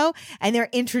already know. And they're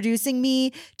introducing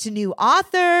me to new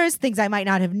authors, things I might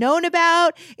not have known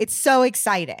about. It's so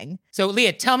exciting. So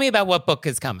Leah, tell me about what book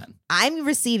is coming. I'm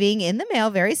receiving in the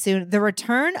mail very soon the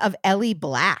return of Ellie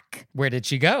Black. Where did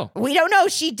she go? We don't know.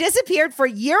 She disappeared for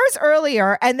years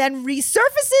earlier and then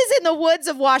resurfaces in the woods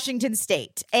of Washington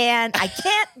State. And I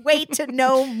can't wait to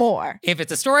know more. If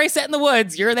it's a story set in the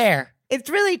woods, you're there. It's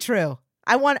really true.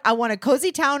 I want a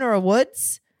cozy town or a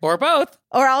woods. Or both.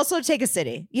 Or also take a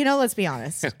city. Let's be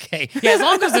honest. Okay. Yeah, as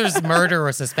long as there's murder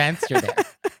or suspense, you're there.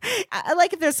 I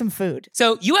like if there's some food.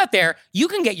 So you out there, you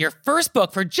can get your first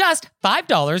book for just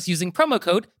 $5 using promo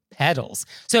code PEDALS.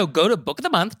 So go to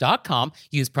bookofthemonth.com,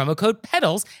 use promo code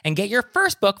PEDALS, and get your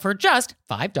first book for just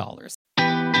 $5.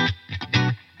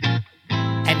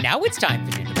 And now it's time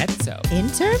for the intermezzo.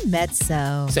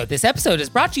 Intermezzo. So this episode is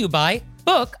brought to you by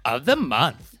Book of the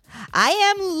Month. I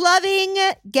am loving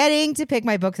getting to pick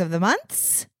my books of the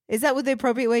months. Is that what the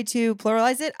appropriate way to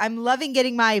pluralize it? I'm loving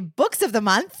getting my books of the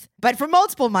month, but for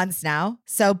multiple months now.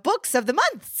 So books of the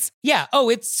months. Yeah. Oh,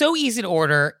 it's so easy to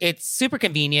order. It's super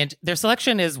convenient. Their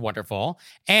selection is wonderful.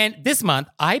 And this month,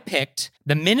 I picked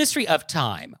The Ministry of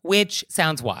Time, which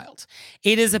sounds wild.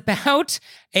 It is about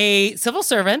a civil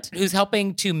servant who's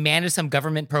helping to manage some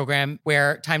government program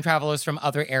where time travelers from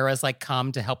other eras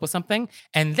come to help with something.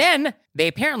 And then they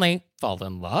apparently fall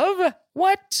in love.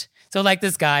 What? So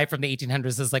this guy from the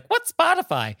 1800s is like, what's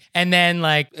Spotify? And then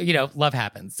love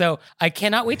happens. So I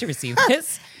cannot wait to receive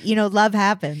this. Love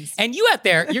happens. And you out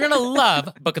there, you're going to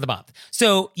love Book of the Month.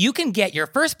 So you can get your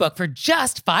first book for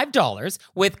just $5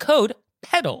 with code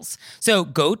PEDALS. So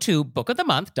go to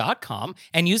bookofthemonth.com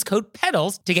and use code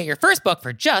PEDALS to get your first book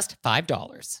for just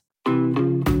 $5.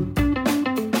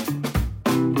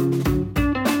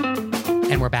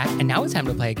 And we're back, and now it's time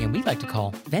to play a game we like to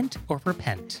call Vent or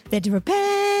Repent. Vent or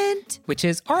Repent. Which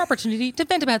is our opportunity to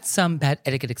vent about some bad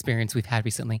etiquette experience we've had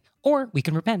recently, or we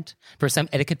can repent for some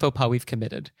etiquette faux pas we've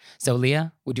committed. So,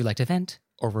 Leah, would you like to vent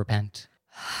or repent?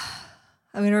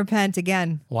 I'm going to repent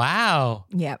again. Wow.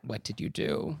 Yep. What did you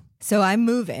do? So I'm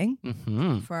moving.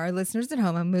 Mm-hmm. For our listeners at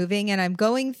home, I'm moving and I'm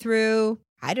going through,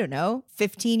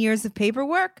 15 years of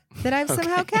paperwork that I've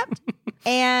somehow kept.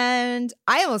 And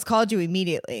I almost called you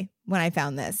immediately when I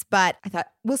found this, but I thought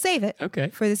we'll save it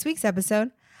for this week's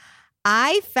episode.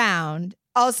 I found,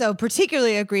 also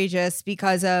particularly egregious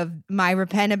because of my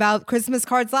repent about Christmas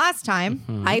cards last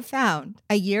time, I found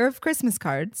a year of Christmas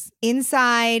cards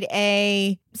inside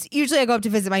usually I go up to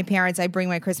visit my parents. I bring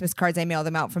my Christmas cards. I mail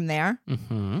them out from there.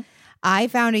 Mm-hmm. I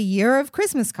found a year of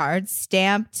Christmas cards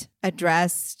stamped,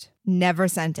 addressed, never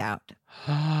sent out.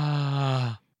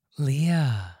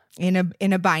 Leah. in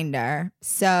a binder.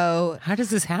 So How does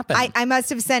this happen? I must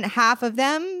have sent half of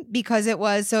them because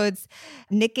it's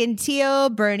Nick and Teal,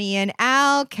 Bernie and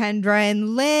Al, Kendra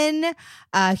and Lynn.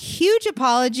 Huge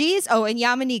apologies. Oh, and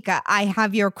Yamanika, I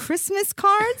have your Christmas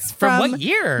cards From what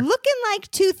year? Looking like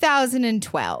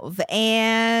 2012.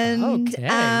 And Okay.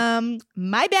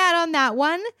 my bad on that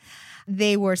one.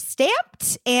 They were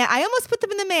stamped, and I almost put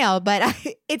them in the mail, but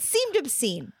it seemed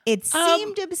obscene.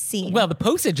 Well, the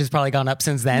postage has probably gone up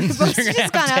since then. The postage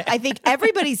has gone up. I think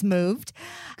everybody's moved.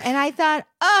 And I thought,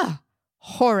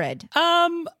 horrid.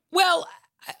 Well,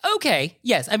 okay.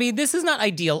 Yes. I mean, this is not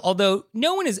ideal, although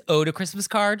no one is owed a Christmas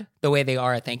card the way they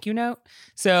are a thank you note.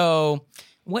 So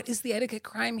what is the etiquette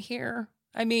crime here?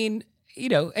 I mean,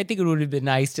 I think it would have been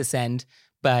nice to send,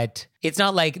 but it's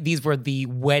not like these were the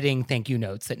wedding thank you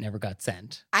notes that never got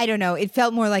sent. I don't know. It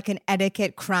felt more like an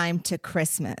etiquette crime to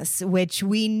Christmas, which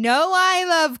we know I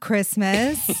love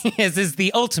Christmas. This is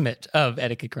the ultimate of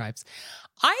etiquette crimes.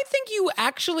 I think you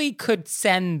actually could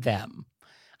send them.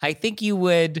 I think you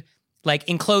would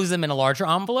enclose them in a larger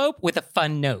envelope with a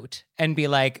fun note and be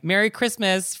like, Merry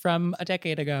Christmas from a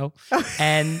decade ago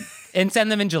and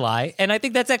send them in July. And I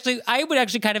think I would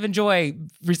actually kind of enjoy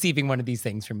receiving one of these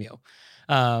things from you.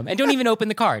 And don't even open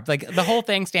the card. The whole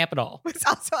thing, stamp it all.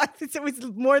 It was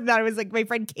more than that. It was like my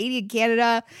friend Katie in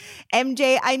Canada,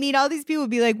 MJ. I mean, all these people would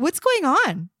be like, what's going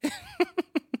on?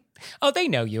 Oh, they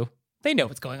know you. They know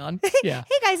what's going on. Yeah.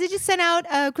 Hey guys, I just sent out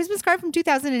a Christmas card from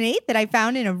 2008 that I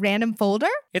found in a random folder.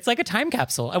 It's like a time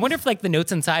capsule. I wonder if the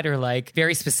notes inside are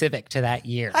very specific to that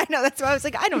year. I know. That's why I was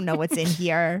like, I don't know what's in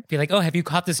here. Be like, oh, have you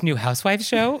caught this new Housewives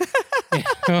show?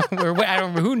 Or I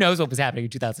don't know. Who knows what was happening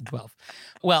in 2012?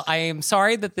 Well, I am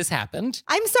sorry that this happened.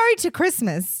 I'm sorry to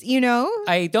Christmas,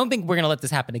 I don't think we're going to let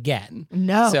this happen again.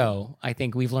 No. So I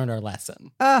think we've learned our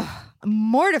lesson.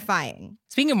 Mortifying.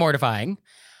 Speaking of mortifying,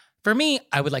 for me,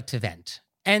 I would like to vent.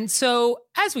 And so,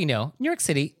 as we know, New York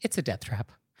City, it's a death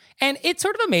trap. And it's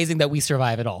sort of amazing that we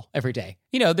survive it all every day.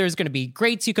 There's going to be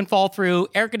grates you can fall through,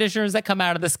 air conditioners that come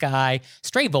out of the sky,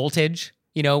 stray voltage,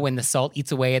 when the salt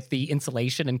eats away at the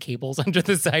insulation and cables under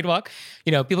the sidewalk.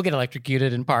 People get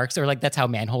electrocuted in parks, or that's how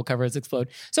manhole covers explode.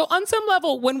 So on some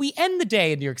level, when we end the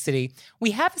day in New York City,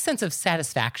 we have a sense of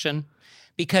satisfaction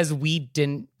because we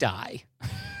didn't die.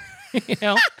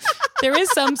 There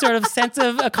is some sort of sense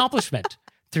of accomplishment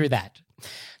through that.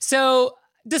 So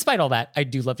despite all that, I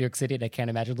do love New York City and I can't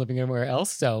imagine living anywhere else.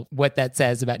 So what that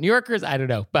says about New Yorkers, I don't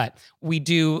know. But we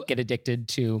do get addicted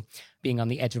to being on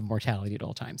the edge of mortality at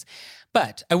all times.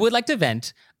 But I would like to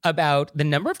vent about the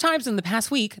number of times in the past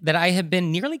week that I have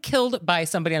been nearly killed by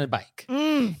somebody on a bike.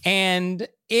 And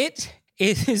it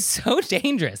is so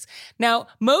dangerous. Now,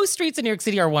 most streets in New York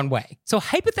City are one way. So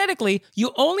hypothetically,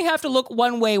 you only have to look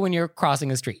one way when you're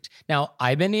crossing a street. Now,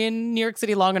 I've been in New York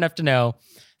City long enough to know,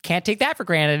 can't take that for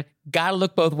granted. Gotta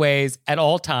look both ways at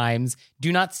all times.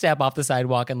 Do not step off the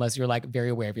sidewalk unless you're very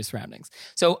aware of your surroundings.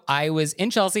 So I was in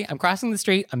Chelsea. I'm crossing the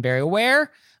street. I'm very aware.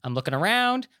 I'm looking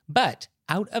around. But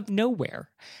out of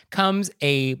nowhere comes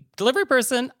a delivery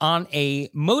person on a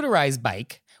motorized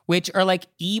bike, which are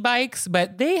e-bikes,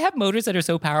 but they have motors that are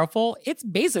so powerful, it's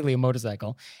basically a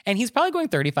motorcycle. And he's probably going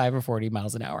 35 or 40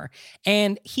 miles an hour.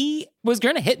 And he was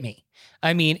going to hit me.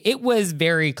 I mean, it was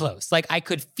very close. I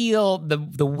could feel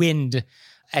the wind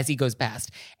as he goes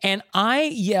past. And I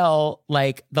yell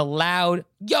the loud,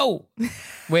 yo,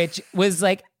 which was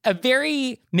a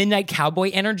very Midnight Cowboy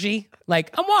energy.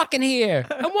 I'm walking here.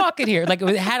 I'm walking here.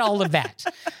 It had all of that.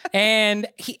 And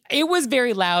it was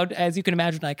very loud. As you can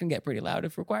imagine, I can get pretty loud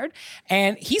if required.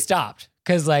 And he stopped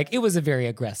because it was a very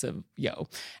aggressive yo.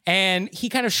 And he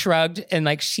kind of shrugged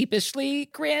and sheepishly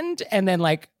grinned and then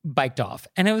biked off.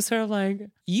 And it was sort of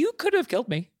you could have killed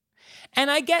me.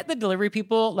 And I get the delivery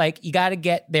people, you got to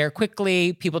get there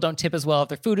quickly. People don't tip as well if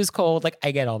their food is cold.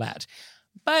 I get all that.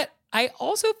 But I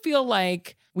also feel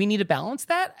we need to balance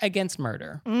that against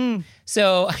murder.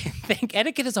 So I think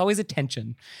etiquette is always a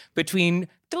tension between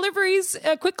deliveries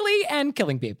quickly and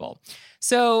killing people.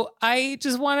 So I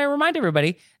just want to remind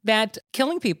everybody that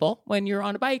killing people when you're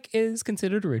on a bike is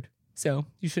considered rude. So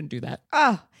you shouldn't do that.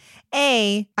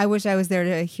 I wish I was there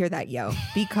to hear that yo,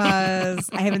 because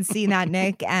I haven't seen that,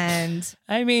 Nick. And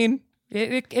I mean,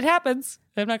 it happens.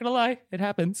 I'm not going to lie. It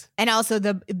happens. And also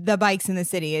the bikes in the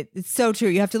city. It's so true.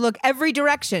 You have to look every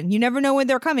direction. You never know when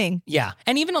they're coming. Yeah.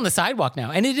 And even on the sidewalk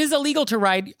now. And it is illegal to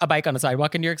ride a bike on a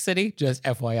sidewalk in New York City. Just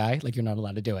FYI, you're not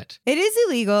allowed to do it. It is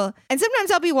illegal. And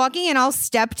sometimes I'll be walking and I'll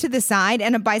step to the side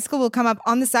and a bicycle will come up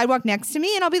on the sidewalk next to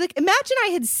me. And I'll be like, imagine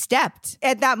I had stepped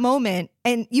at that moment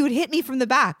and you would hit me from the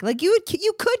back. You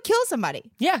could kill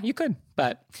somebody. Yeah, you could.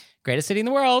 But greatest city in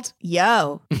the world.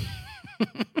 Yo.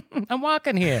 I'm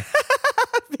walking here.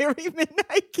 Very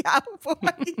Midnight Cowboy.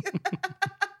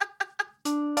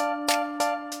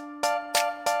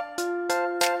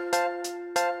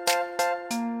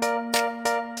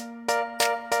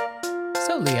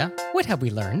 So, Leah, what have we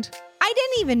learned? I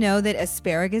didn't even know that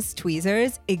asparagus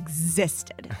tweezers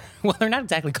existed. Well, they're not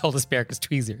exactly called asparagus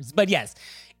tweezers, but yes,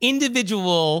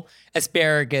 individual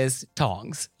asparagus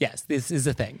tongs. Yes, this is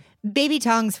a thing. Baby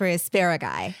tongs for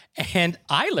asparagus. And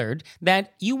I learned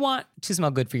that you want to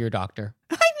smell good for your doctor.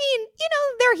 I mean,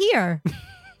 they're here.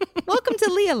 Welcome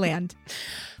to Leah Land.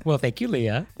 Well, thank you,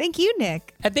 Leah. Thank you,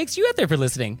 Nick. And thanks to you out there for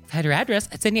listening. If I had your address,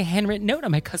 I'd send you a handwritten note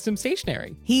on my custom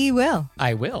stationery. He will.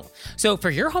 I will. So for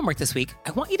your homework this week,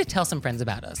 I want you to tell some friends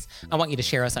about us. I want you to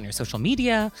share us on your social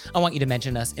media. I want you to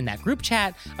mention us in that group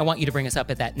chat. I want you to bring us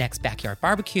up at that next backyard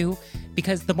barbecue.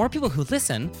 Because the more people who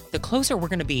listen, the closer we're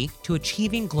going to be to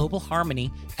achieving global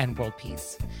harmony and world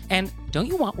peace. And don't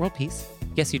you want world peace?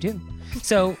 Yes, you do.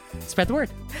 So spread the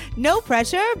word. No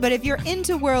pressure, but if you're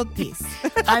into world peace.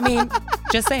 I mean,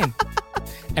 just saying.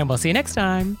 And we'll see you next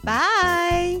time.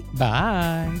 Bye.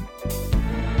 Bye.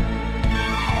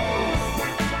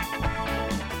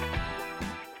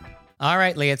 All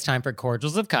right, Leah, it's time for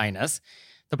Cordials of Kindness,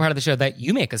 the part of the show that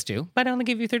you make us do, but I only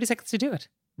give you 30 seconds to do it.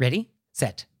 Ready,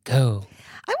 set, go.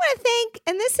 I want to thank,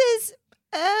 and this is,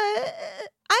 I'm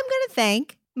going to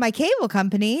thank my cable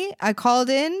company. I called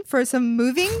in for some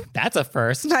moving. That's a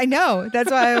first. I know.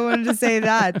 That's why I wanted to say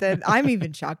that I'm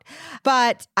even shocked.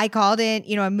 But I called in,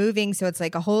 I'm moving. So it's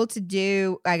like a whole to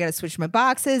do. I got to switch my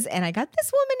boxes. And I got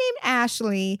this woman named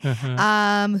Ashley,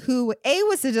 who A,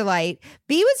 was a delight.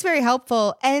 B, was very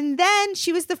helpful. And then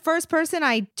she was the first person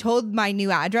I told my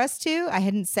new address to. I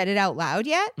hadn't said it out loud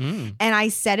yet. And I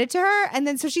said it to her. And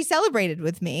then so she celebrated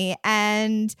with me.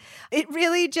 And it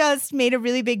really just made a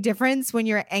really big difference when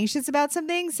you're anxious about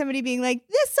something, somebody being like,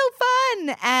 this is so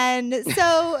fun. And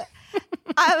so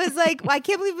I was like, well, I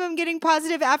can't believe I'm getting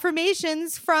positive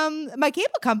affirmations from my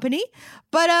cable company,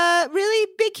 but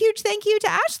really big, huge thank you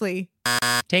to Ashley.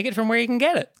 Take it from where you can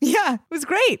get it. Yeah, it was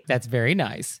great. That's very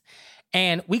nice.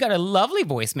 And we got a lovely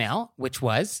voicemail, which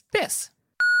was this.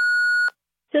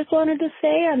 Just wanted to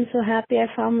say I'm so happy I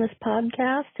found this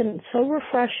podcast, and it's so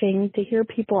refreshing to hear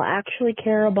people actually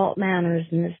care about manners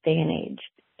in this day and age.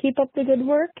 Keep up the good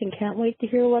work and can't wait to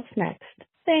hear what's next.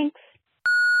 Thanks.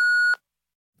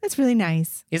 That's really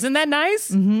nice. Isn't that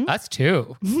nice? Mm-hmm. Us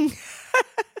too.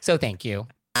 So thank you.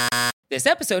 This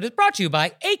episode is brought to you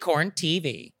by Acorn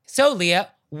TV. So Leah,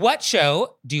 what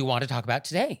show do you want to talk about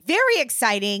today? Very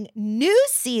exciting new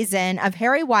season of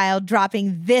Harry Wild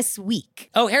dropping this week.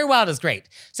 Oh, Harry Wild is great.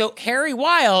 So Harry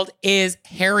Wild is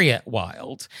Harriet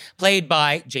Wild, played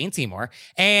by Jane Seymour,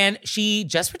 and she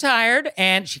just retired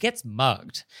and she gets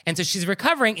mugged. And so she's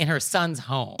recovering in her son's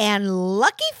home. And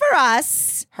lucky for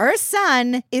us, her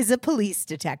son is a police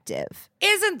detective.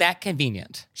 Isn't that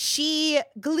convenient? She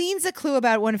gleans a clue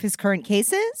about one of his current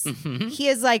cases. He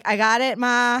is like, I got it,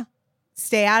 Ma.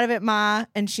 Stay out of it, Ma.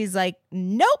 And she's like,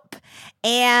 nope.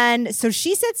 And so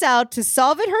she sets out to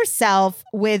solve it herself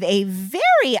with a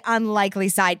very unlikely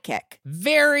sidekick.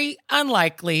 Very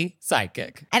unlikely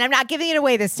sidekick. And I'm not giving it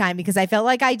away this time because I felt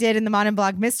like I did in the Modern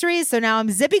Blog Mysteries. So now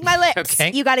I'm zipping my lips.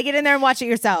 Okay. You got to get in there and watch it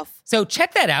yourself. So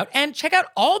check that out and check out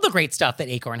all the great stuff that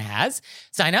Acorn has.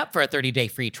 Sign up for a 30-day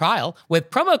free trial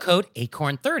with promo code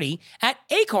ACORN30 at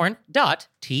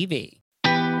acorn.tv.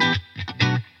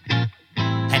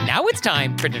 And now it's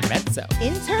time for Intermezzo.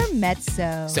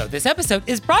 Intermezzo. So this episode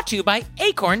is brought to you by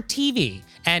Acorn TV.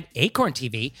 And Acorn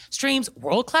TV streams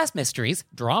world-class mysteries,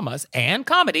 dramas, and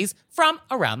comedies from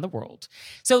around the world.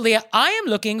 So Leah, I am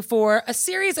looking for a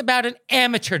series about an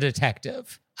amateur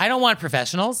detective. I don't want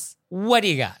professionals. What do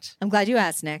you got? I'm glad you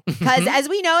asked, Nick. Because as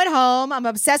we know at home, I'm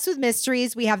obsessed with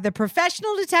mysteries. We have the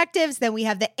professional detectives, then we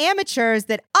have the amateurs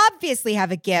that obviously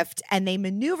have a gift and they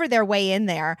maneuver their way in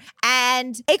there.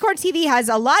 And Acorn TV has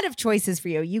a lot of choices for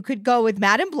you. You could go with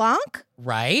Madame Blanc.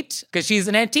 Right? Because she's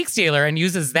an antique dealer and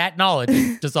uses that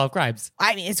knowledge to solve crimes.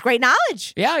 I mean, it's great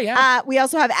knowledge. Yeah. We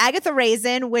also have Agatha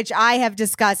Raisin, which I have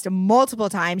discussed multiple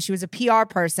times. She was a PR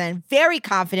person, very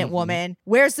confident woman,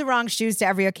 wears the wrong shoes to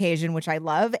every occasion, which I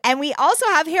love. And we also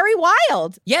have Harry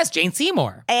Wild. Yes, Jane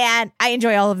Seymour. And I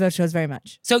enjoy all of those shows very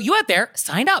much. So you out there,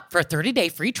 sign up for a 30-day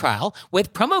free trial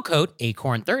with promo code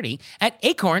ACORN30 at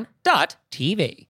acorn.tv.